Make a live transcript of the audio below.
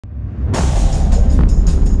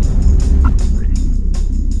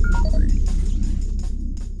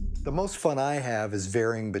The most fun I have is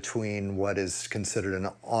varying between what is considered an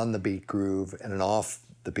on-the-beat groove and an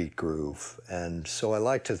off-the-beat groove. And so I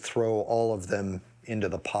like to throw all of them into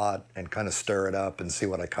the pot and kind of stir it up and see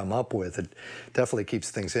what I come up with. It definitely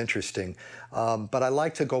keeps things interesting. But I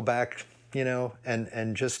like to go back,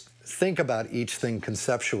 and just think about each thing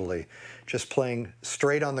conceptually, just playing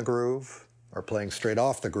straight on the groove or playing straight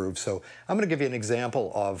off the groove. So I'm going to give you an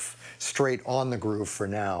example of straight on the groove for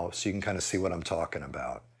now, so you can kind of see what I'm talking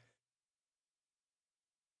about.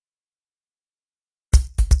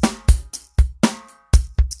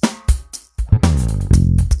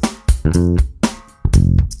 Mm-hmm.